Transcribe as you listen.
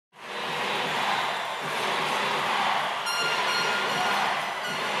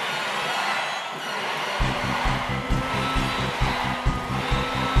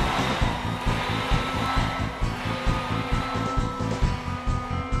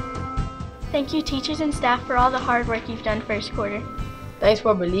Thank you, teachers and staff, for all the hard work you've done first quarter. Thanks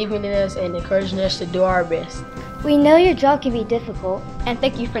for believing in us and encouraging us to do our best. We know your job can be difficult, and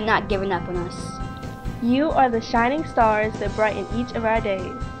thank you for not giving up on us. You are the shining stars that brighten each of our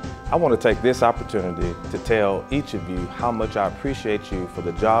days. I want to take this opportunity to tell each of you how much I appreciate you for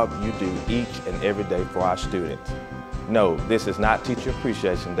the job you do each and every day for our students. No, this is not Teacher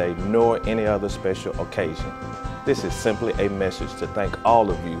Appreciation Day nor any other special occasion. This is simply a message to thank all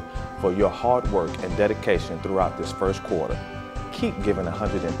of you for your hard work and dedication throughout this first quarter. Keep giving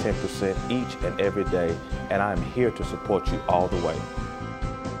 110% each and every day, and I am here to support you all the way.